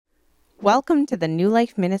Welcome to the New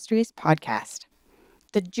Life Ministries podcast.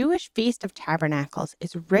 The Jewish Feast of Tabernacles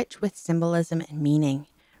is rich with symbolism and meaning,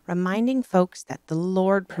 reminding folks that the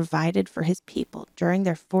Lord provided for his people during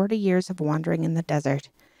their 40 years of wandering in the desert.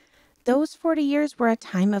 Those 40 years were a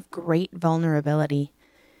time of great vulnerability,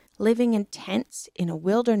 living in tents in a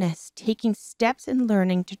wilderness, taking steps in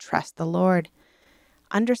learning to trust the Lord.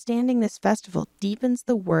 Understanding this festival deepens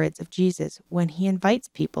the words of Jesus when he invites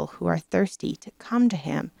people who are thirsty to come to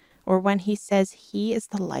him, or when he says he is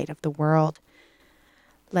the light of the world.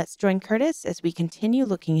 Let's join Curtis as we continue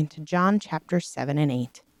looking into John chapters 7 and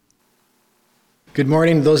 8. Good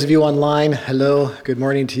morning, those of you online. Hello, good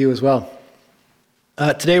morning to you as well.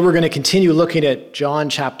 Today we're going to continue looking at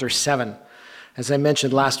John chapter 7. As I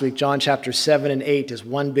mentioned last week, John chapter 7 and 8 is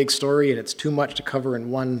one big story, and it's too much to cover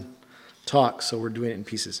in one talk, so we're doing it in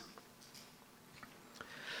pieces.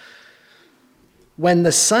 When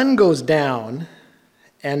the sun goes down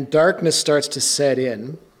and darkness starts to set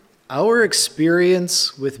in, our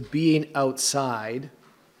experience with being outside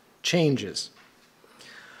changes.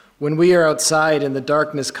 When we are outside and the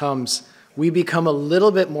darkness comes, we become a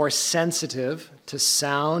little bit more sensitive to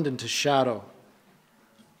sound and to shadow.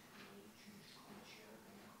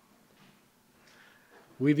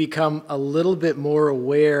 We become a little bit more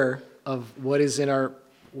aware of what is in our,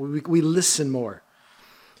 we listen more.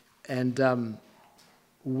 And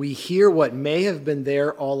we hear what may have been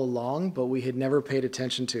there all along, but we had never paid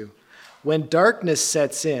attention to. When darkness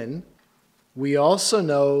sets in, we also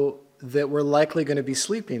know that we're likely going to be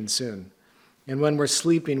sleeping soon. And when we're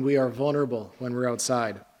sleeping, we are vulnerable when we're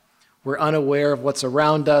outside. We're unaware of what's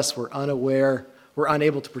around us. We're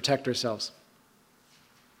unable to protect ourselves.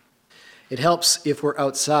 It helps if we're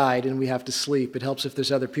outside and we have to sleep. It helps if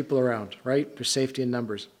there's other people around, right? There's safety in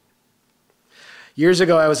numbers. Years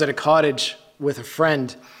ago, I was at a cottage with a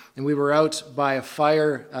friend, and we were out by a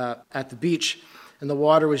fire at the beach, and the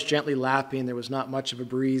water was gently lapping. There was not much of a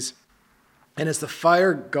breeze. And as the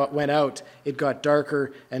fire went out, it got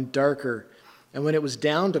darker and darker. And when it was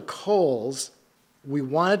down to coals, we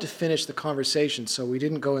wanted to finish the conversation, so we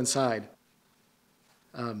didn't go inside.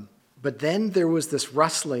 But then there was this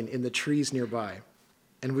rustling in the trees nearby,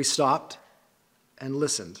 and we stopped and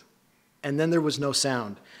listened. And then there was no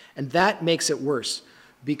sound. And that makes it worse,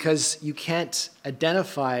 because you can't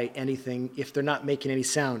identify anything if they're not making any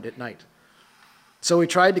sound at night. So we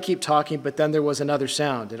tried to keep talking, but then there was another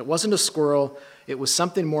sound. And it wasn't a squirrel, it was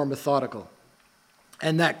something more methodical.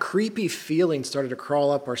 And that creepy feeling started to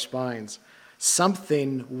crawl up our spines.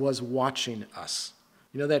 Something was watching us.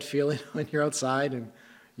 You know that feeling when you're outside and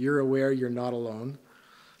you're aware you're not alone?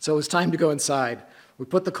 So it was time to go inside. We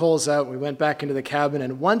put the coals out, we went back into the cabin,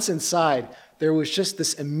 and once inside, there was just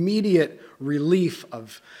this immediate relief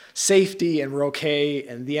of safety, and we're okay,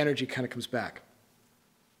 and the energy kind of comes back.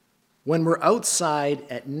 When we're outside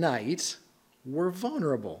at night, we're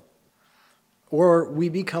vulnerable, or we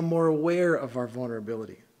become more aware of our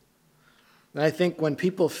vulnerability. And I think when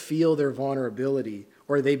people feel their vulnerability,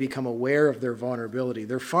 or they become aware of their vulnerability,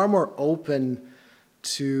 they're far more open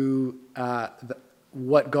to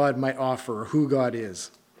what God might offer, or who God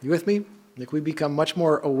is. You with me? Like, we become much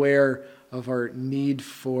more aware of our need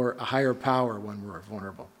for a higher power when we're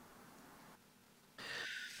vulnerable.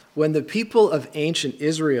 When the people of ancient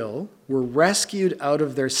Israel were rescued out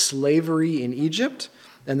of their slavery in Egypt,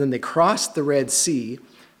 and then they crossed the Red Sea,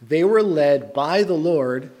 they were led by the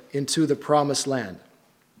Lord into the promised land.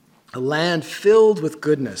 A land filled with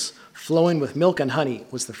goodness, flowing with milk and honey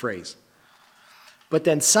was the phrase. But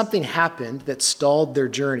then something happened that stalled their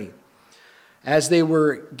journey. As they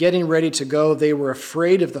were getting ready to go, they were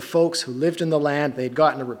afraid of the folks who lived in the land. They had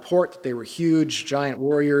gotten a report that they were huge, giant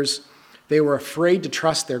warriors. They were afraid to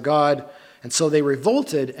trust their God, and so they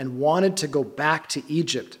revolted and wanted to go back to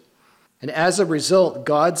Egypt. And as a result,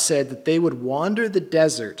 God said that they would wander the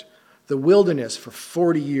desert, the wilderness, for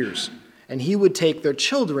 40 years, and he would take their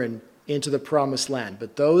children into the promised land.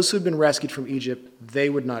 But those who'd been rescued from Egypt, they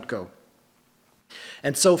would not go.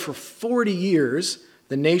 And so for 40 years,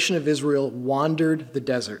 the nation of Israel wandered the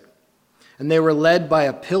desert. And they were led by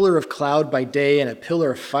a pillar of cloud by day and a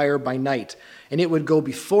pillar of fire by night. And it would go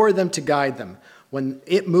before them to guide them. When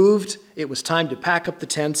it moved, it was time to pack up the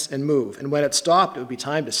tents and move. And when it stopped, it would be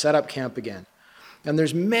time to set up camp again. And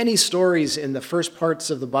there's many stories in the first parts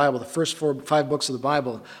of the Bible, the first 5 books of the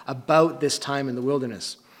Bible, about this time in the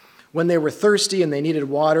wilderness. When they were thirsty and they needed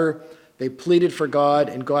water, they pleaded for God,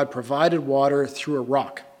 and God provided water through a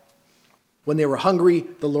rock. When they were hungry,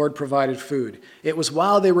 the Lord provided food. It was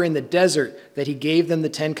while they were in the desert that he gave them the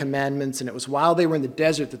 10 Commandments, and it was while they were in the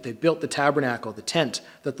desert that they built the tabernacle, the tent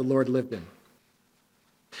that the Lord lived in.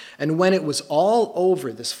 And when it was all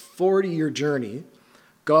over, this 40-year journey,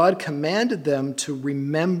 God commanded them to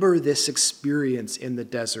remember this experience in the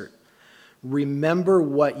desert. Remember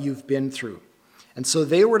what you've been through. And so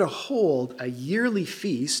they were to hold a yearly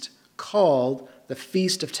feast called the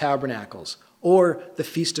Feast of Tabernacles, or the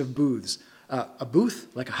Feast of Booths. A booth,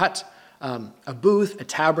 like a hut, a booth, a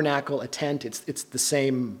tabernacle, a tent, it's the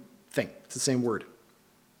same thing. It's the same word.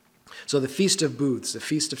 So the Feast of Booths, the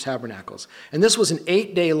Feast of Tabernacles. And this was an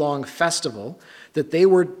 8-day-long festival that they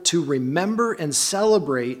were to remember and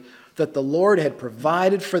celebrate that the Lord had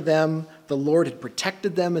provided for them, the Lord had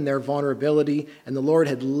protected them in their vulnerability, and the Lord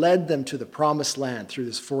had led them to the promised land through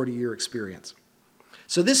this 40-year experience.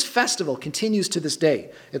 So this festival continues to this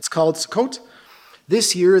day. It's called Sukkot.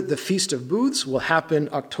 This year, the Feast of Booths will happen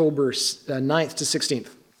October 9th to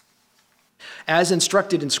 16th. As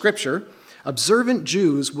instructed in Scripture, observant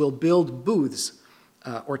Jews will build booths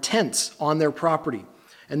or tents on their property.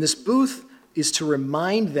 And this booth is to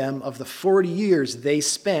remind them of the 40 years they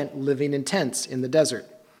spent living in tents in the desert.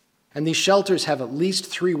 And these shelters have at least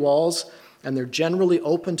 3 walls, and they're generally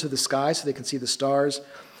open to the sky so they can see the stars.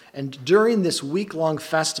 And during this week-long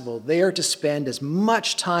festival, they are to spend as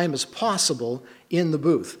much time as possible in the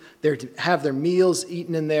booth. They're to have their meals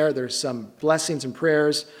eaten in there. There's some blessings and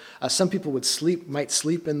prayers. Some people might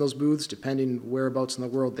sleep in those booths, depending whereabouts in the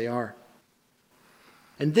world they are.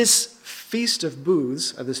 And this Feast of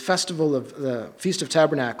Booths, this festival of the Feast of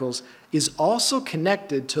Tabernacles, is also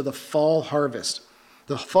connected to the fall harvest.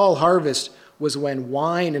 The fall harvest was when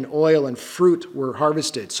wine and oil and fruit were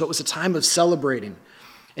harvested. So it was a time of celebrating.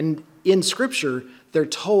 And in Scripture, they're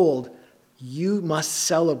told, you must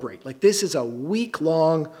celebrate. Like, this is a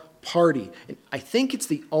week-long party. And I think it's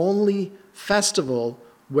the only festival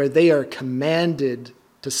where they are commanded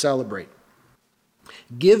to celebrate.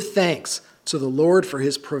 Give thanks to the Lord for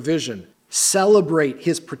his provision. Celebrate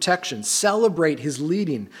his protection. Celebrate his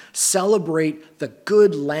leading. Celebrate the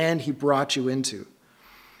good land he brought you into.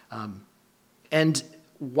 And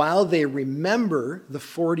while they remember the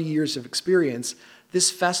 40 years of experience, this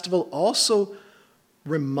festival also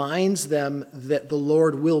reminds them that the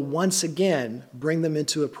Lord will once again bring them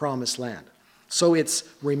into a promised land. So it's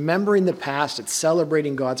remembering the past, it's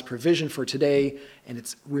celebrating God's provision for today, and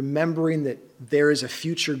it's remembering that there is a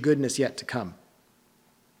future goodness yet to come.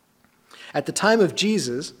 At the time of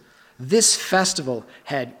Jesus, this festival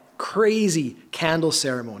had crazy candle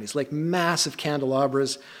ceremonies, like massive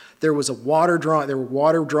candelabras. There were water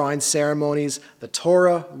drawing ceremonies. The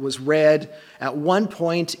Torah was read. At one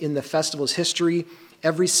point in the festival's history,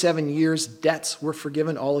 every 7 years, debts were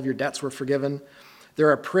forgiven. All of your debts were forgiven.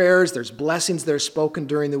 There are prayers. There's blessings that are spoken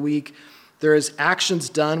during the week. There is actions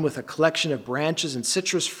done with a collection of branches and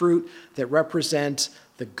citrus fruit that represent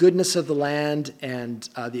the goodness of the land and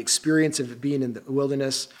the experience of being in the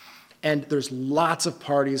wilderness. And there's lots of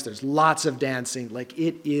parties. There's lots of dancing. Like,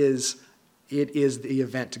 it is the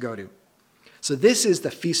event to go to. So this is the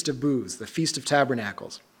Feast of Booths, the Feast of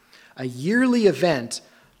Tabernacles, a yearly event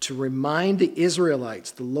to remind the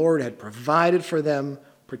Israelites the Lord had provided for them,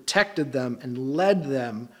 protected them, and led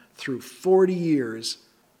them through 40 years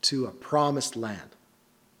to a promised land.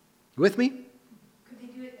 You with me? Could they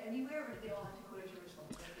do it anywhere, or did they all have to go to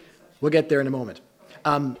Jerusalem? We'll get there in a moment.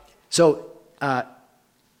 Okay.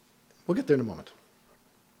 We'll get there in a moment.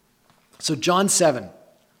 So John 7,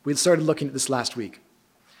 we started looking at this last week.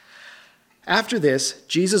 After this,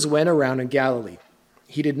 Jesus went around in Galilee.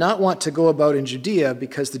 He did not want to go about in Judea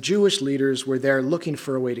because the Jewish leaders were there looking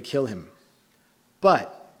for a way to kill him.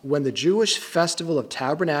 But when the Jewish festival of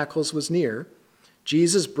Tabernacles was near,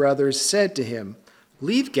 Jesus' brothers said to him,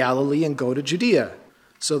 "Leave Galilee and go to Judea,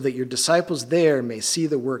 so that your disciples there may see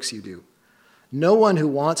the works you do. No one who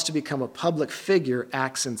wants to become a public figure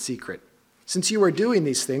acts in secret. Since you are doing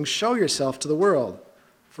these things, show yourself to the world."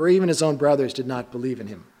 For even his own brothers did not believe in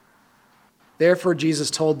him. Therefore Jesus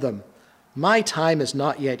told them, "My time is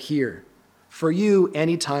not yet here. For you,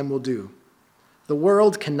 any time will do. The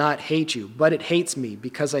world cannot hate you, but it hates me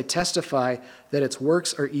because I testify that its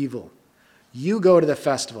works are evil. You go to the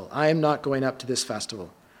festival. I am not going up to this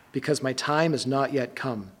festival, because my time is not yet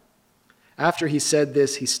come." After he said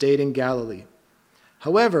this, he stayed in Galilee.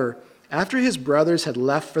 However, after his brothers had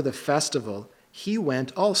left for the festival, he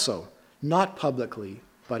went also, not publicly,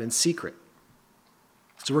 but in secret.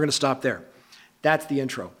 So we're going to stop there. That's the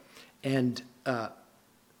intro. And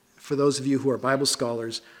for those of you who are Bible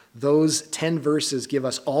scholars, those 10 verses give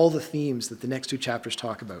us all the themes that the next 2 chapters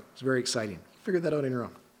talk about. It's very exciting. Figure that out on your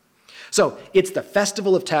own. So it's the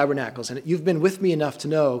Festival of Tabernacles, and you've been with me enough to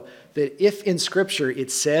know that if in Scripture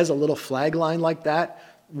it says a little flag line like that,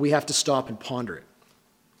 we have to stop and ponder it.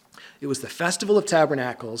 It was the Festival of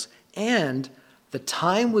Tabernacles, and the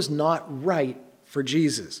time was not right for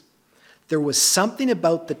Jesus. There was something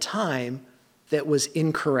about the time that was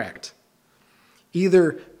incorrect.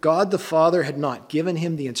 Either God the Father had not given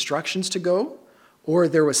him the instructions to go, or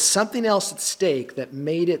there was something else at stake that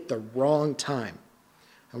made it the wrong time.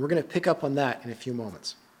 And we're going to pick up on that in a few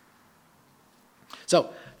moments. So,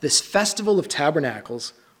 this Festival of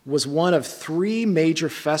Tabernacles was one of 3 major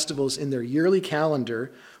festivals in their yearly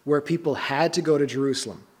calendar where people had to go to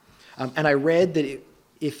Jerusalem. And I read that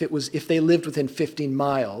if they lived within 15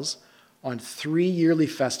 miles, on 3 yearly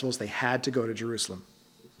festivals, they had to go to Jerusalem.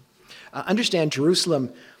 Understand,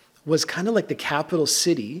 Jerusalem was kind of like the capital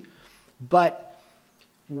city, but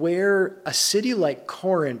where a city like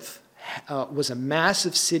Corinth was a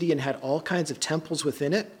massive city and had all kinds of temples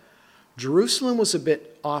within it, Jerusalem was a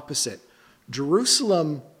bit opposite.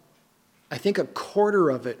 Jerusalem, I think a quarter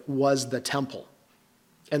of it was the temple,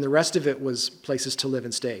 and the rest of it was places to live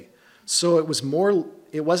and stay. So it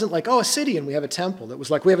wasn't like, a city and we have a temple. It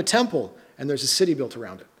was like we have a temple and there's a city built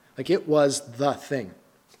around it. Like it was the thing.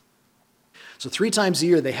 So 3 times a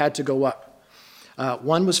year they had to go up.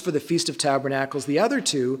 One was for the Feast of Tabernacles. The other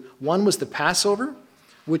 2, one was the Passover,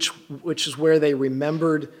 which is where they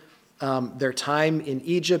remembered their time in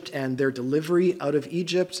Egypt and their delivery out of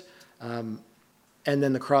Egypt, and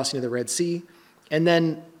then the crossing of the Red Sea. And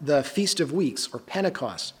then the Feast of Weeks, or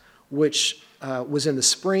Pentecost, which was in the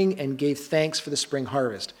spring and gave thanks for the spring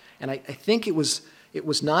harvest. And I think it was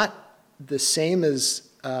not the same as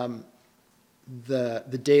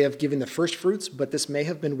the day of giving the first fruits, but this may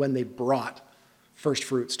have been when they brought first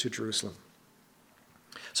fruits to Jerusalem.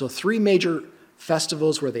 So 3 major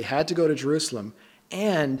festivals where they had to go to Jerusalem,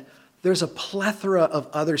 and there's a plethora of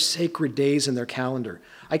other sacred days in their calendar.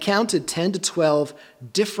 I counted 10 to 12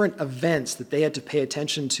 different events that they had to pay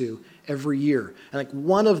attention to every year. And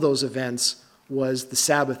one of those events was the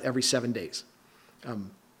Sabbath every 7 days.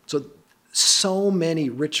 So many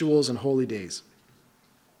rituals and holy days.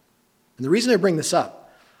 And the reason I bring this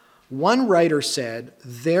up, one writer said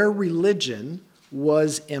their religion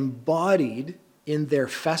was embodied in their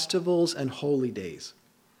festivals and holy days.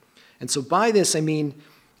 And so by this, I mean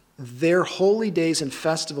their holy days and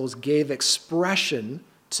festivals gave expression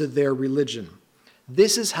to their religion.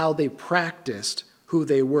 This is how they practiced who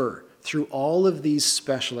they were through all of these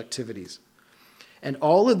special activities. And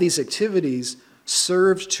all of these activities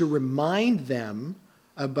served to remind them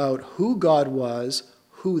about who God was,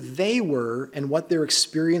 who they were, and what their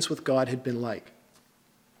experience with God had been like.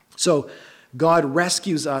 So God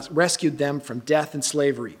rescued them from death and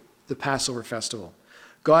slavery, the Passover festival.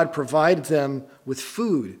 God provided them with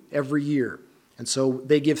food every year, and so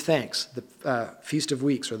they give thanks, the Feast of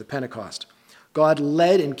Weeks or the Pentecost. God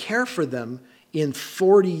led and cared for them in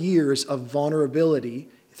 40 years of vulnerability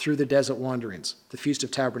through the desert wanderings, the Feast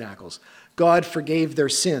of Tabernacles. God forgave their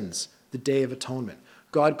sins, the Day of Atonement.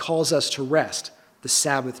 God calls us to rest, the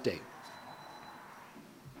Sabbath day.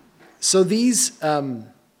 So these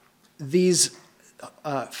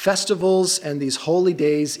festivals and these holy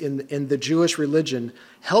days in the Jewish religion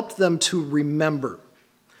helped them to remember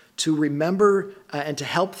and to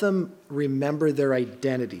help them remember their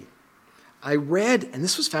identity. I read, and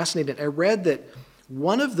this was fascinating, I read that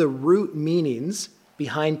one of the root meanings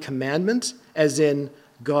behind commandment, as in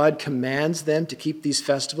God commands them to keep these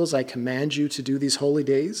festivals, I command you to do these holy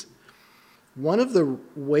days. One of the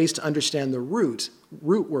ways to understand the root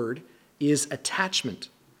word is attachment,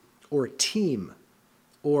 or team,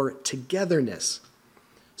 or togetherness.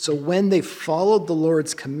 So when they followed the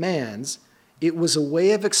Lord's commands, it was a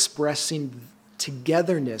way of expressing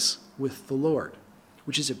togetherness with the Lord,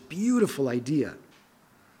 which is a beautiful idea.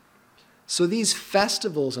 So these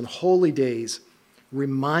festivals and holy days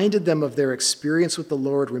reminded them of their experience with the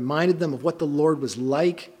Lord, reminded them of what the Lord was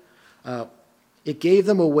like. It gave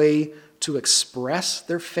them a way to express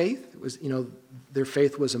their faith. It was, their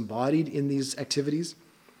faith was embodied in these activities.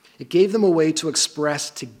 It gave them a way to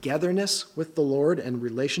express togetherness with the Lord and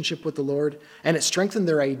relationship with the Lord, and it strengthened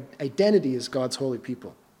their identity as God's holy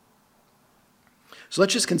people. So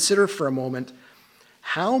let's just consider for a moment,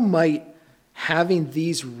 how might having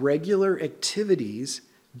these regular activities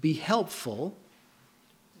be helpful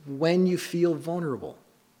when you feel vulnerable?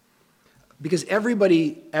 Because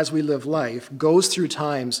everybody, as we live life, goes through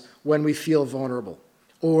times when we feel vulnerable.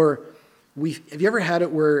 Or have you ever had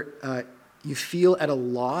it where you feel at a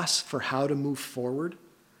loss for how to move forward?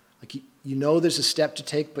 Like you know there's a step to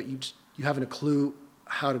take, but you haven't a clue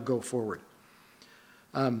how to go forward.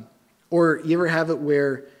 Or you ever have it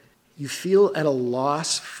where you feel at a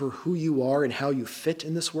loss for who you are and how you fit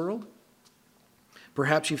in this world?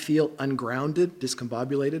 Perhaps you feel ungrounded,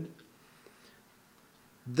 discombobulated.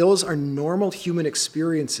 Those are normal human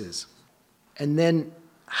experiences. And then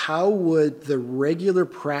how would the regular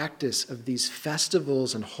practice of these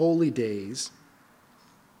festivals and holy days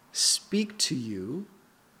speak to you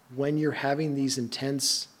when you're having these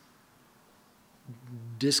intense,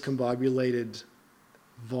 discombobulated,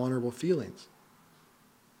 vulnerable feelings?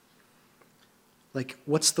 Like,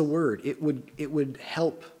 what's the word? It would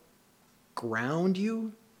help ground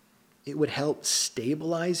you. It would help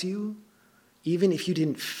stabilize you. Even if you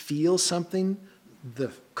didn't feel something,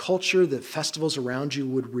 the culture, the festivals around you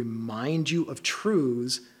would remind you of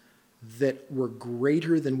truths that were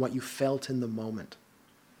greater than what you felt in the moment.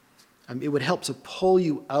 It would help to pull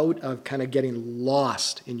you out of kind of getting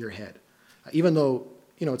lost in your head. Even though,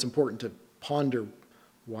 it's important to ponder,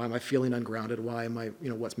 why am I feeling ungrounded? Why am I,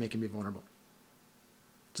 what's making me vulnerable?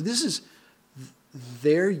 So this is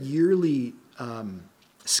their yearly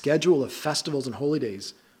schedule of festivals and holy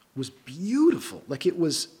days was beautiful. Like, it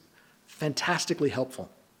was fantastically helpful.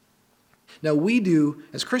 Now, we do,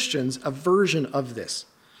 as Christians, a version of this.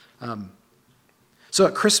 So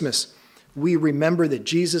at Christmas, we remember that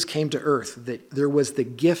Jesus came to earth, that there was the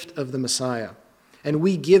gift of the Messiah. And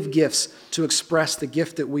we give gifts to express the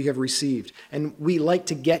gift that we have received. And we like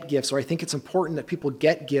to get gifts, or I think it's important that people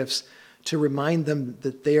get gifts to remind them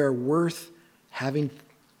that they are worth having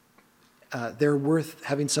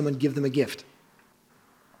someone give them a gift.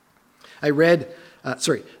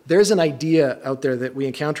 There's an idea out there that we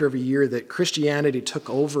encounter every year that Christianity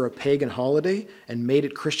took over a pagan holiday and made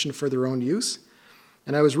it Christian for their own use.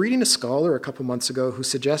 And I was reading a scholar a couple months ago who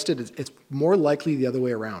suggested it's more likely the other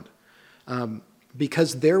way around.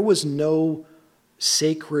 Because there was no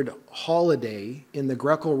sacred holiday in the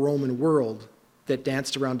Greco-Roman world that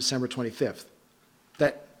danced around December 25th.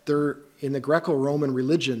 In the Greco-Roman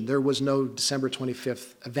religion, there was no December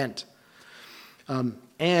 25th event.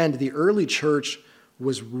 And the early church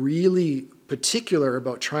was really particular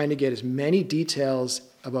about trying to get as many details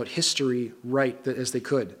about history right as they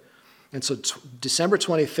could. And so December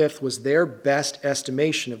 25th was their best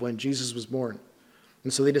estimation of when Jesus was born.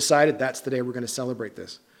 And so they decided that's the day we're going to celebrate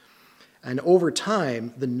this. And over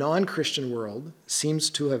time, the non-Christian world seems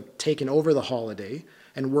to have taken over the holiday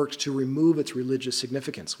and worked to remove its religious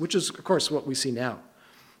significance, which is, of course, what we see now.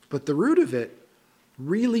 But the root of it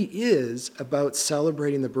really is about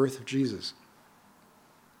celebrating the birth of Jesus.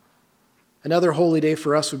 Another holy day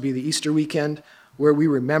for us would be the Easter weekend, where we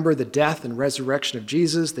remember the death and resurrection of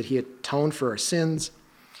Jesus, that he atoned for our sins.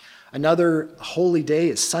 Another holy day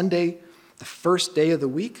is Sunday, the first day of the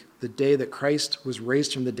week, the day that Christ was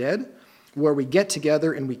raised from the dead, where we get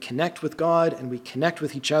together and we connect with God and we connect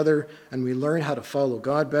with each other and we learn how to follow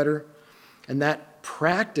God better. And that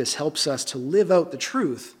practice helps us to live out the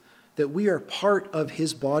truth that we are part of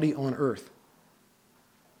his body on earth.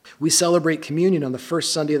 We celebrate communion on the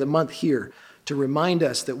first Sunday of the month here to remind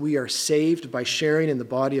us that we are saved by sharing in the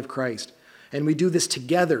body of Christ. And we do this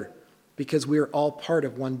together because we are all part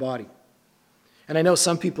of one body. And I know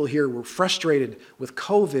some people here were frustrated with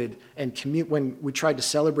COVID and when we tried to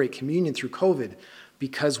celebrate communion through COVID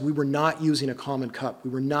because we were not using a common cup. We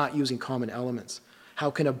were not using common elements.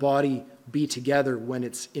 How can a body be together when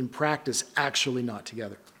it's in practice actually not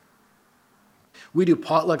together? We do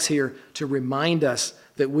potlucks here to remind us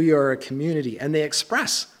that we are a community, and they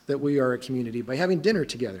express that we are a community by having dinner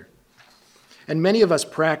together. And many of us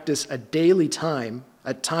practice a time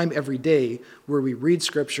every day where we read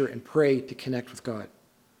Scripture and pray to connect with God.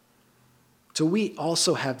 So we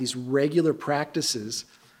also have these regular practices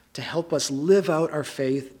to help us live out our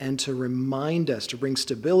faith and to remind us, to bring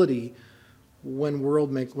stability when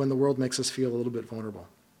the world makes us feel a little bit vulnerable.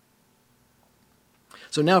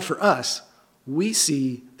 So now for us, we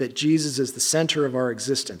see that Jesus is the center of our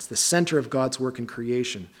existence, the center of God's work in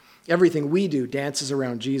creation. Everything we do dances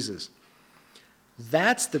around Jesus.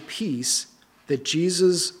 That's the piece that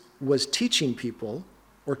Jesus was teaching people,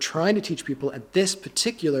 or trying to teach people, at this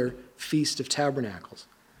particular Feast of Tabernacles.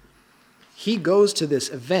 He goes to this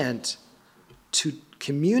event to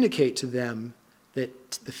communicate to them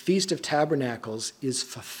that the Feast of Tabernacles is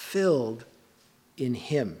fulfilled in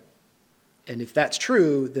him. And if that's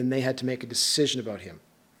true, then they had to make a decision about him.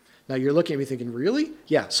 Now you're looking at me thinking, really?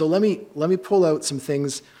 Yeah, so let me pull out some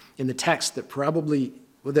things in the text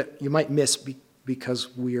that you might miss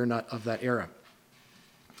because we are not of that era.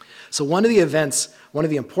 So one of the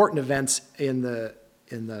important events in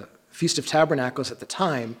the Feast of Tabernacles at the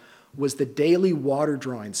time was the daily water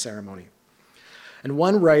drawing ceremony. And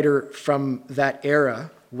one writer from that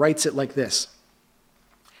era writes it like this: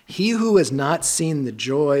 "He who has not seen the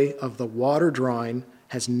joy of the water drawing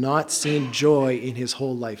has not seen joy in his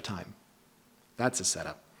whole lifetime." That's a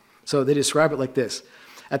setup. So they describe it like this: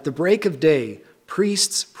 At the break of day,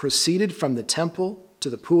 priests proceeded from the temple to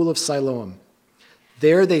the pool of Siloam.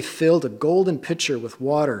 There they filled a golden pitcher with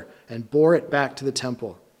water and bore it back to the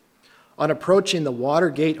temple. On approaching the water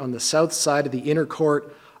gate on the south side of the inner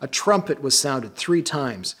court, a trumpet was sounded 3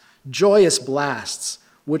 times, joyous blasts,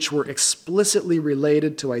 which were explicitly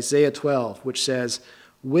related to Isaiah 12, which says,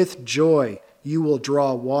 "With joy you will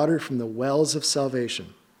draw water from the wells of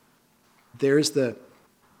salvation." There's the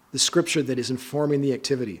scripture that is informing the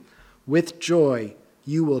activity. With joy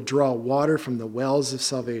you will draw water from the wells of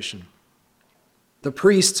salvation. The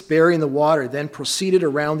priests bearing the water then proceeded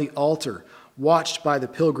around the altar, watched by the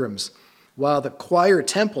pilgrims, while the choir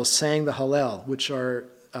temple sang the Hallel, which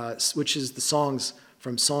is the songs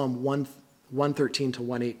from Psalm 113 to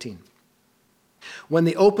 118. When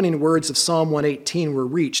the opening words of Psalm 118 were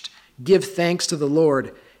reached, "Give thanks to the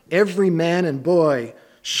Lord," every man and boy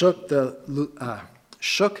shook the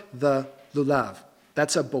lulav.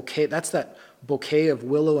 That's a bouquet. That's that bouquet of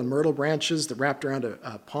willow and myrtle branches that wrapped around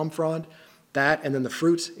a palm frond. That, and then the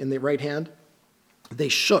fruit in the right hand. They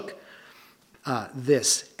shook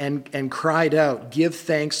this and cried out, "Give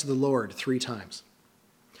thanks to the Lord," 3 times.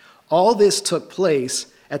 All this took place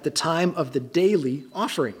at the time of the daily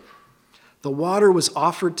offering. The water was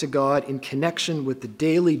offered to God in connection with the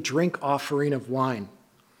daily drink offering of wine.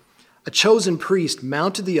 A chosen priest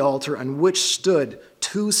mounted the altar on which stood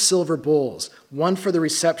 2 silver bowls, one for the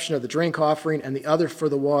reception of the drink offering and the other for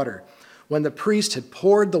the water. When the priest had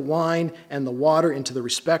poured the wine and the water into the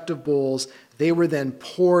respective bowls, they were then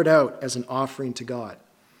poured out as an offering to God.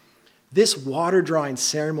 This water drawing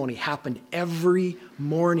ceremony happened every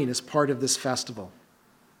morning as part of this festival.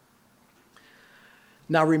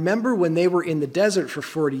 Now remember, when they were in the desert for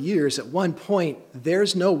 40 years, at one point,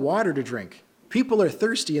 there's no water to drink. People are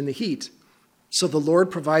thirsty in the heat. So the Lord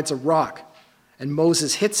provides a rock, and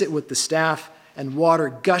Moses hits it with the staff, and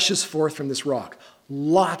water gushes forth from this rock.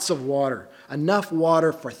 Lots of water, enough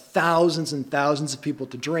water for thousands and thousands of people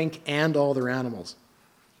to drink and all their animals.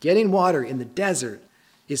 Getting water in the desert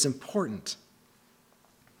is important.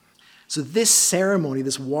 So this ceremony,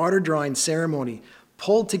 this water drawing ceremony,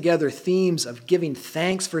 pulled together themes of giving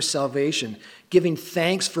thanks for salvation, giving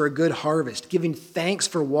thanks for a good harvest, giving thanks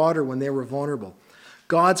for water when they were vulnerable,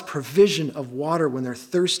 God's provision of water when they're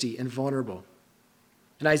thirsty and vulnerable.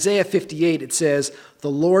 In Isaiah 58, it says, "The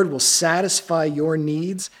Lord will satisfy your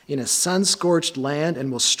needs in a sun-scorched land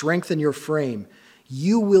and will strengthen your frame.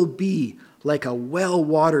 You will be like a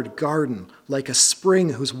well-watered garden, like a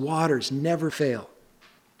spring whose waters never fail."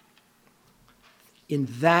 In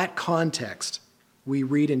that context, we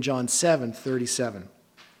read in John 7:37,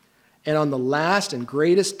 "And on the last and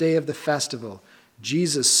greatest day of the festival,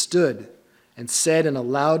 Jesus stood and said in a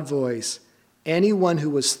loud voice, 'Anyone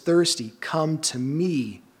who is thirsty, come to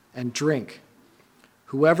me and drink.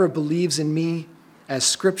 Whoever believes in me, as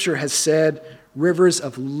Scripture has said, rivers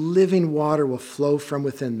of living water will flow from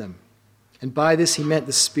within them.' And by this he meant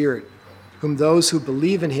the Spirit, whom those who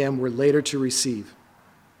believe in him were later to receive.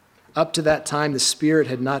 Up to that time, the Spirit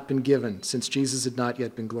had not been given, since Jesus had not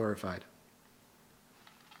yet been glorified."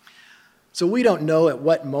 So we don't know at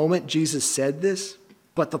what moment Jesus said this,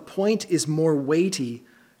 but the point is more weighty,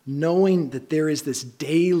 knowing that there is this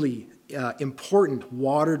daily important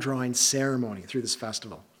water drawing ceremony through this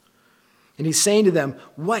festival. And he's saying to them,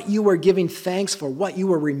 what you are giving thanks for, what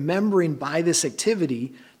you are remembering by this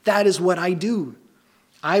activity, that is what I do.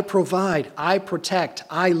 I provide, I protect,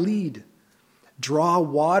 I lead. Draw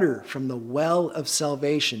water from the well of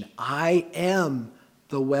salvation. I am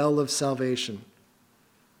the well of salvation.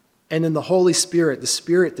 And in the Holy Spirit, the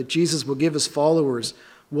Spirit that Jesus will give his followers,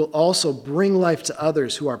 will also bring life to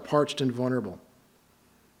others who are parched and vulnerable.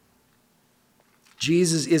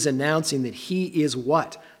 Jesus is announcing that he is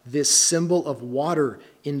what this symbol of water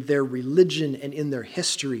in their religion and in their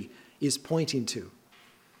history is pointing to.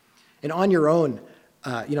 And on your own,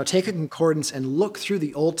 take a concordance and look through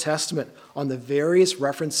the Old Testament on the various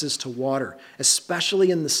references to water, especially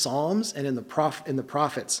in the Psalms and in the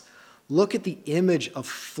prophets. Look at the image of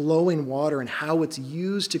flowing water and how it's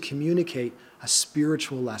used to communicate a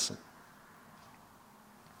spiritual lesson.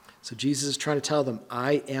 So Jesus is trying to tell them,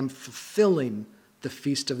 I am fulfilling the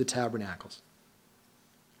Feast of the Tabernacles.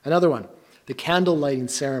 Another one, the candle lighting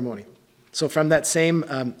ceremony. So from that same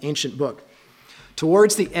ancient book.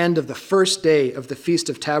 Towards the end of the first day of the Feast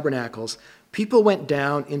of Tabernacles, people went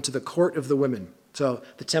down into the court of the women. So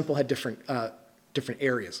the temple had different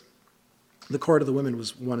areas. The court of the women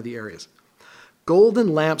was one of the areas.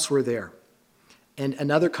 Golden lamps were there. And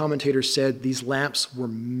another commentator said these lamps were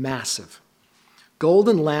massive.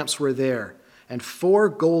 Golden lamps were there, and 4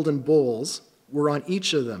 golden bowls were on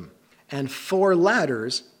each of them, and 4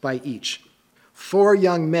 ladders by each. 4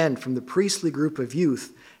 young men from the priestly group of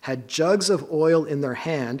youth had jugs of oil in their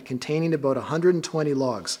hand containing about 120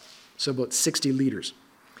 logs, so about 60 liters,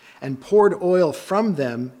 and poured oil from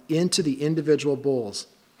them into the individual bowls.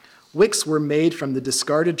 Wicks were made from the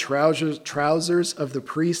discarded trousers of the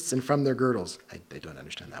priests and from their girdles. I don't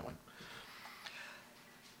understand that one.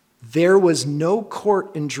 There was no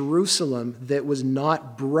court in Jerusalem that was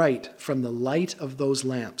not bright from the light of those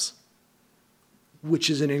lamps, which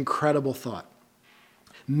is an incredible thought.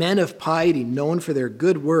 Men of piety, known for their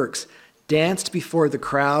good works, danced before the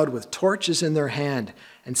crowd with torches in their hand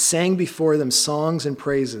and sang before them songs and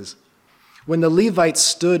praises. When the Levites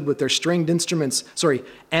stood with their stringed instruments,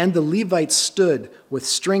 and the Levites stood with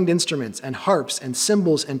stringed instruments and harps and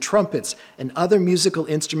cymbals and trumpets and other musical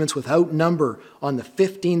instruments without number on the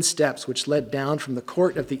 15 steps which led down from the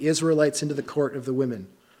court of the Israelites into the court of the women.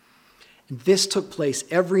 And this took place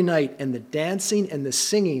every night, and the dancing and the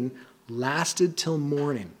singing lasted till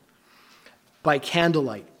morning by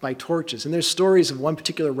candlelight, by torches. And there's stories of one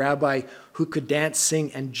particular rabbi who could dance,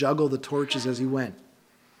 sing, and juggle the torches as he went.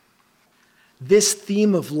 This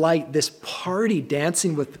theme of light, this party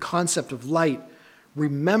dancing with the concept of light,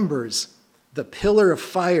 remembers the pillar of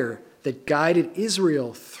fire that guided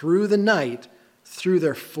Israel through the night through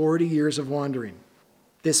their 40 years of wandering.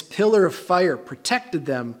 This pillar of fire protected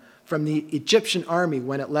them from the Egyptian army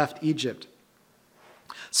when it left Egypt.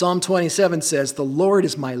 Psalm 27 says, "The Lord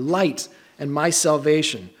is my light and my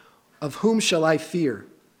salvation. Of whom shall I fear?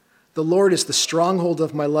 The Lord is the stronghold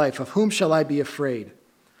of my life. Of whom shall I be afraid?"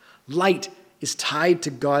 Light is tied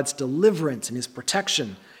to God's deliverance and his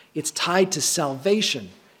protection. It's tied to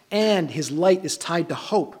salvation, and his light is tied to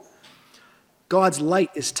hope. God's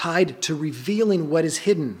light is tied to revealing what is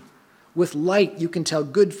hidden. With light, you can tell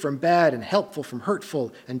good from bad and helpful from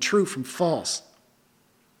hurtful and true from false.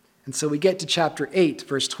 And so we get to chapter 8,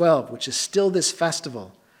 verse 12, which is still this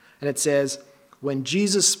festival. And it says, "When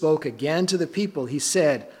Jesus spoke again to the people, he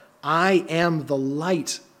said, 'I am the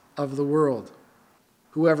light of the world.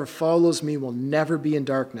 Whoever follows me will never be in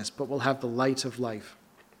darkness, but will have the light of life.'"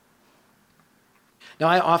 Now,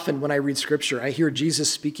 I often, when I read scripture, I hear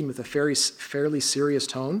Jesus speaking with a fairly serious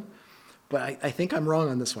tone, but I think I'm wrong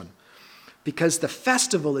on this one. Because the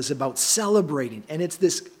festival is about celebrating, and it's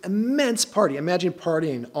this immense party. Imagine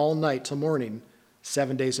partying all night till morning,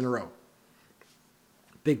 7 days in a row.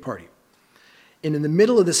 Big party. And in the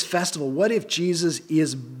middle of this festival, what if Jesus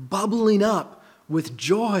is bubbling up with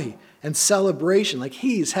joy and celebration, like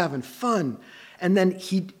he's having fun, and then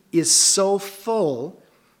he is so full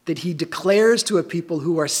that he declares to a people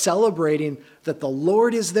who are celebrating that the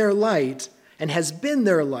Lord is their light and has been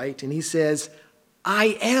their light, and he says,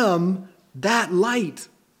 "I am that light,"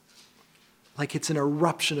 like it's an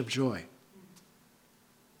eruption of joy.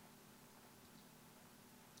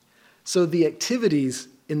 So the activities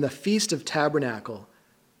in the Feast of Tabernacles,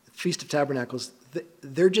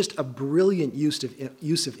 they're just a brilliant use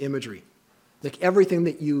of imagery. Like everything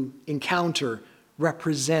that you encounter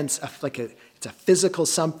represents it's a physical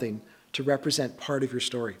something to represent part of your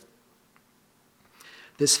story.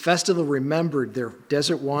 This festival remembered their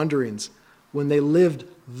desert wanderings when they lived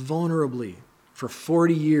vulnerably for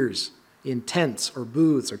 40 years in tents or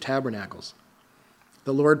booths or tabernacles.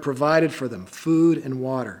 The Lord provided for them food and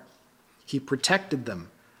water. He protected them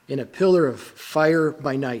in a pillar of fire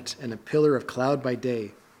by night and a pillar of cloud by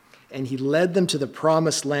day. And he led them to the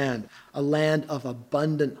promised land, a land of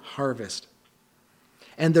abundant harvest.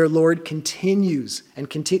 And their Lord continued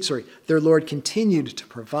to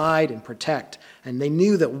provide and protect. And they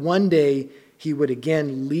knew that one day he would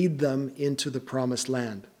again lead them into the promised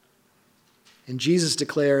land. And Jesus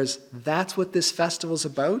declares, that's what this festival is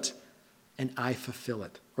about, and I fulfill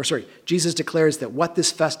it. Jesus declares that what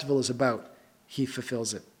this festival is about, he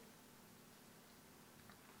fulfills it.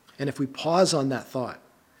 And if we pause on that thought,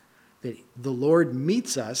 that the Lord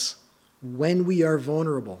meets us when we are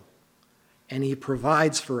vulnerable, and he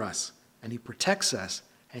provides for us, and he protects us,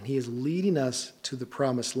 and he is leading us to the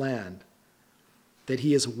promised land, that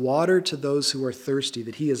he is water to those who are thirsty,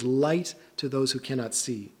 that he is light to those who cannot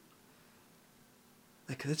see.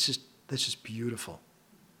 Like that's just beautiful.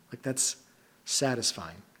 Like that's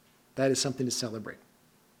satisfying. That is something to celebrate.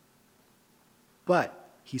 But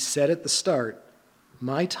he said at the start,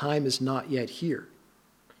 my time is not yet here.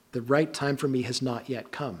 The right time for me has not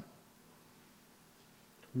yet come.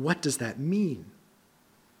 What does that mean?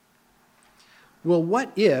 Well,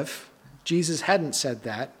 what if Jesus hadn't said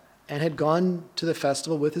that and had gone to the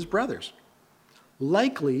festival with his brothers?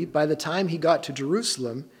 Likely, by the time he got to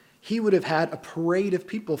Jerusalem, he would have had a parade of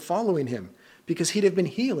people following him because he'd have been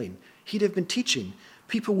healing, he'd have been teaching.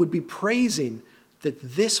 People would be praising that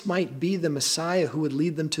this might be the Messiah who would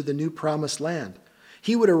lead them to the new promised land.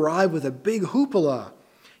 He would arrive with a big hoopla.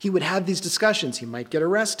 He would have these discussions. He might get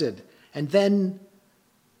arrested. And then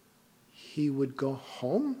he would go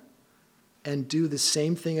home and do the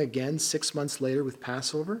same thing again 6 months later with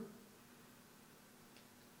Passover.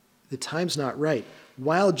 The time's not right.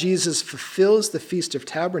 While Jesus fulfills the Feast of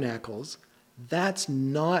Tabernacles, that's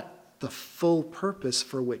not the full purpose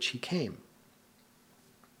for which he came.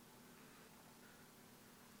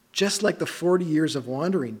 Just like the 40 years of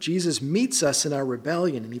wandering, Jesus meets us in our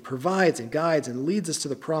rebellion, and he provides and guides and leads us to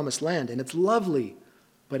the promised land. And it's lovely,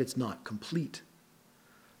 but it's not complete.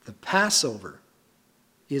 The Passover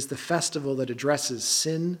is the festival that addresses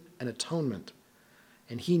sin and atonement.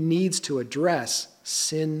 And he needs to address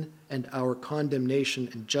sin and our condemnation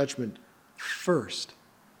and judgment first.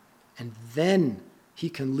 And then he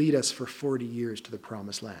can lead us for 40 years to the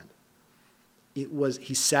promised land.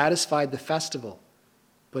 He satisfied the festival,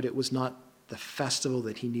 but it was not the festival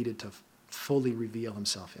that he needed to fully reveal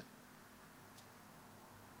himself in.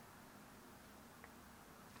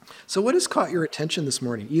 So what has caught your attention this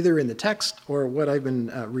morning, either in the text or what I've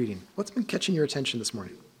been reading? What's been catching your attention this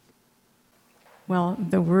morning? Well,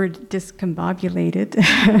 the word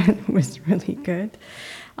discombobulated was really good.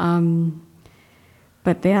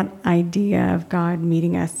 But that idea of God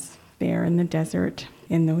meeting us there in the desert,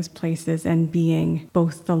 in those places, and being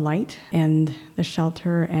both the light and the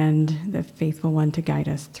shelter and the faithful one to guide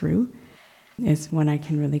us through is one I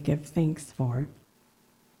can really give thanks for.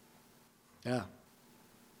 Yeah.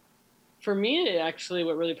 For me, actually,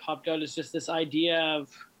 what really popped out is just this idea of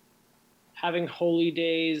having holy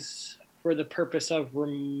days for the purpose of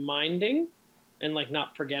reminding and like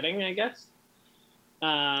not forgetting, I guess.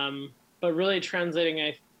 But really translating,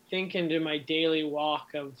 I think, into my daily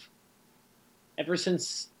walk of ever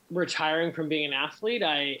since retiring from being an athlete,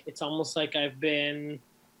 it's almost like I've been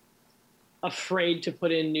afraid to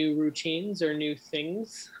put in new routines or new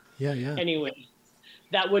things. Yeah. Anyway,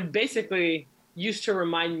 that would basically used to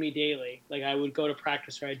remind me daily. Like I would go to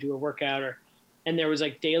practice or I'd do a workout and there was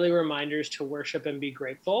like daily reminders to worship and be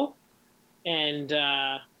grateful. And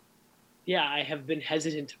I have been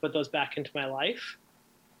hesitant to put those back into my life.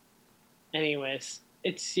 Anyways,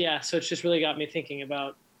 so it's just really got me thinking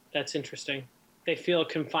about, that's interesting. They feel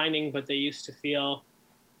confining, but they used to feel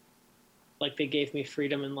like they gave me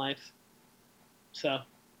freedom in life. So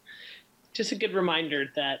just a good reminder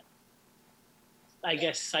that I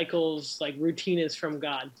guess cycles, like routine is from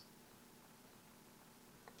God.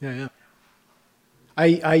 Yeah.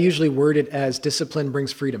 I usually word it as discipline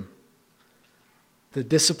brings freedom. The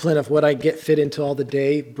discipline of what I get fit into all the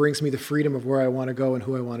day brings me the freedom of where I want to go and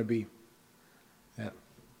who I want to be. Yeah.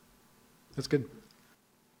 That's good.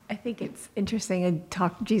 I think it's interesting.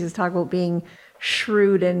 Jesus talked about being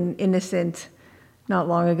shrewd and innocent not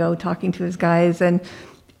long ago, talking to his guys. And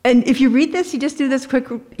if you read this, you just do this quick,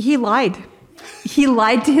 he lied. He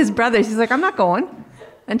lied to his brothers. He's like, I'm not going,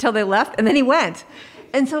 until they left. And then he went.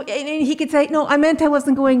 And so and he could say, no, I meant I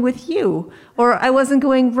wasn't going with you, or I wasn't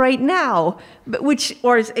going right now,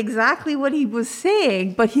 or is exactly what he was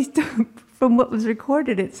saying. But from what was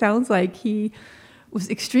recorded, it sounds like he was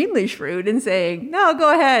extremely shrewd in saying, no,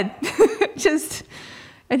 go ahead.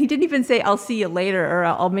 And he didn't even say, I'll see you later,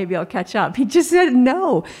 or maybe I'll catch up. He just said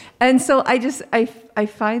no. And so I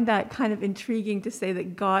find that kind of intriguing to say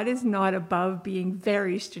that God is not above being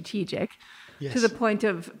very strategic. Yes. To the point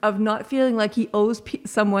of not feeling like he owes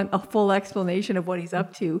someone a full explanation of what he's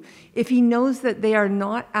up to, if he knows that they are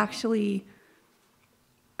not actually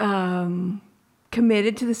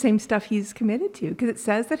committed to the same stuff he's committed to. Because it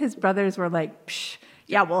says that his brothers were like, psh,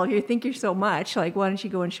 yeah, well, you think you're so much, like, why don't you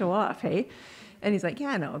go and show off, hey? And he's like,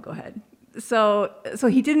 yeah, no, go ahead. So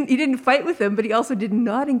he didn't fight with them, but he also did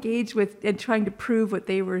not engage with and trying to prove what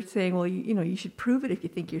they were saying. Well, you should prove it if you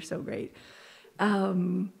think you're so great.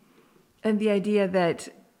 And the idea that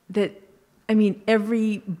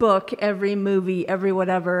every book, every movie, every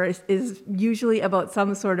whatever is usually about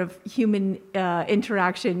some sort of human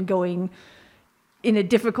interaction going in a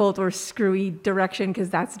difficult or screwy direction,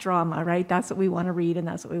 because that's drama, right? That's what we want to read and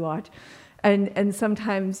that's what we watch. And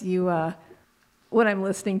sometimes when I'm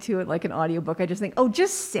listening to it like an audiobook, I just think, oh,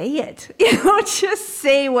 just say it. Just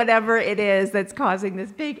say whatever it is that's causing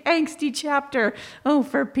this big angsty chapter. Oh,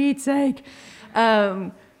 for Pete's sake.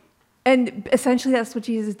 And essentially that's what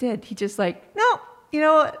Jesus did. He just like, no,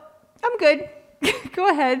 I'm good. Go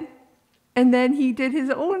ahead. And then he did his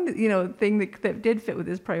own, thing that did fit with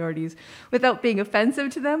his priorities without being offensive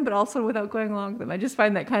to them, but also without going along with them. I just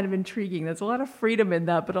find that kind of intriguing. There's a lot of freedom in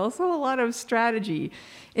that, but also a lot of strategy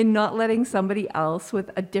in not letting somebody else with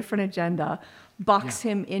a different agenda box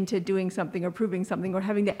him into doing something or proving something or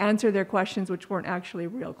having to answer their questions, which weren't actually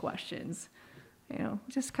real questions.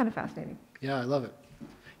 Just kind of fascinating. Yeah, I love it.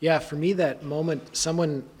 Yeah, for me, that moment,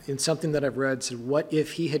 someone in something that I've read said, what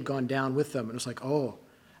if he had gone down with them? And it was like, oh,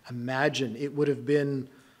 imagine it would have been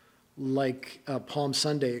like Palm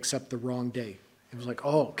Sunday, except the wrong day. It was like,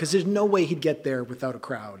 oh, because there's no way he'd get there without a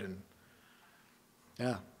crowd. And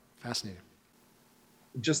yeah, fascinating.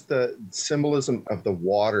 Just the symbolism of the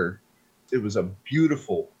water. It was a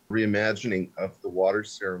beautiful reimagining of the water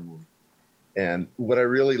ceremony. And what I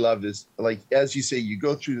really loved is, like, as you say, you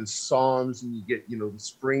go through the Psalms and you get, the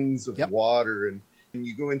springs of water, and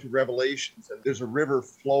you go into Revelations and there's a river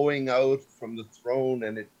flowing out from the throne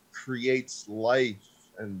and it creates life,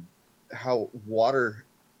 and how water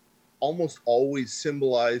almost always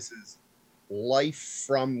symbolizes life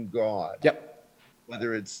from God. Yep.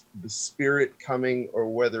 Whether it's the Spirit coming or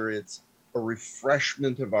whether it's a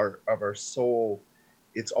refreshment of our soul,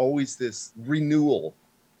 it's always this renewal.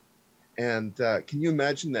 And can you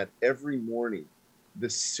imagine that every morning,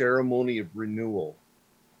 this ceremony of renewal?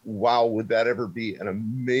 Wow, would that ever be an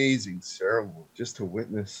amazing ceremony just to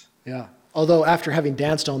witness? Yeah. Although after having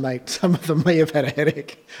danced all night, some of them may have had a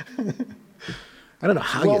headache. I don't know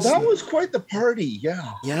how Well, that was quite the party,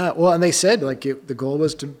 yeah. Yeah, well, and they said, the goal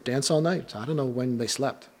was to dance all night. I don't know when they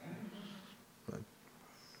slept. But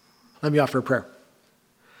let me offer a prayer.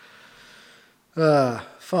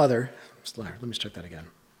 Father, let me start that again.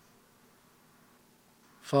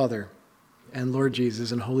 Father and Lord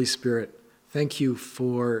Jesus and Holy Spirit, thank you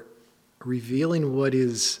for revealing what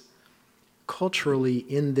is culturally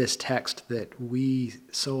in this text that we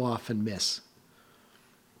so often miss.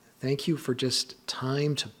 Thank you for just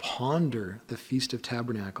time to ponder the Feast of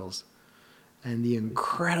Tabernacles and the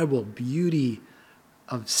incredible beauty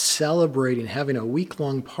of celebrating, having a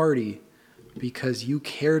week-long party because you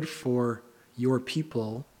cared for your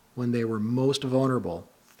people when they were most vulnerable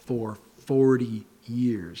for 40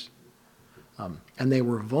 years. And they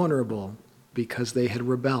were vulnerable because they had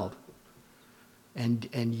rebelled,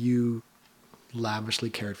 and you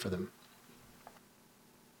lavishly cared for them.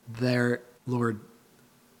 There, Lord,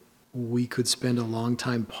 we could spend a long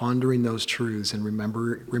time pondering those truths and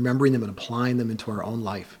remembering them and applying them into our own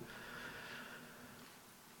life.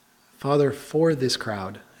 Father, for this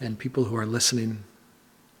crowd and people who are listening,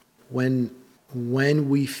 when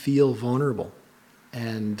we feel vulnerable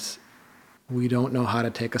and we don't know how to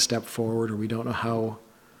take a step forward, or we don't know how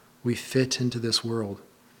we fit into this world,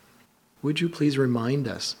 would you please remind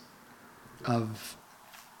us of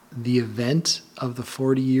the event of the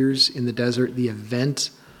 40 years in the desert, the event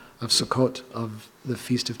of Sukkot, of the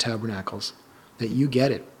Feast of Tabernacles, that you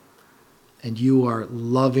get it, and you are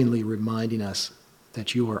lovingly reminding us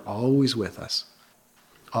that you are always with us,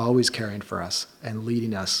 always caring for us, and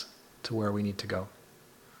leading us to where we need to go.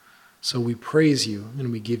 So we praise you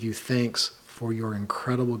and we give you thanks for your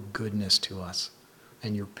incredible goodness to us,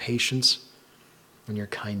 and your patience and your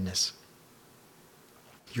kindness,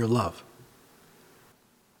 your love.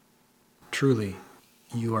 Truly,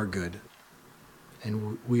 you are good,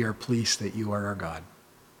 and we are pleased that you are our God.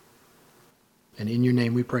 And in your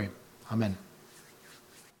name we pray. Amen.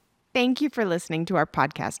 Thank you for listening to our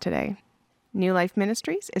podcast today. New Life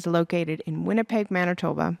Ministries is located in Winnipeg,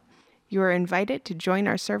 Manitoba. You are invited to join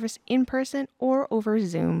our service in person or over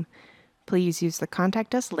Zoom. Please use the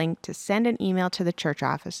Contact Us link to send an email to the church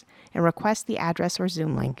office and request the address or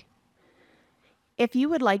Zoom link. If you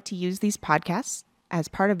would like to use these podcasts as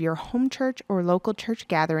part of your home church or local church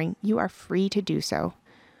gathering, you are free to do so.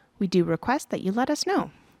 We do request that you let us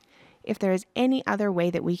know. If there is any other way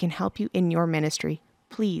that we can help you in your ministry,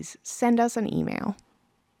 please send us an email.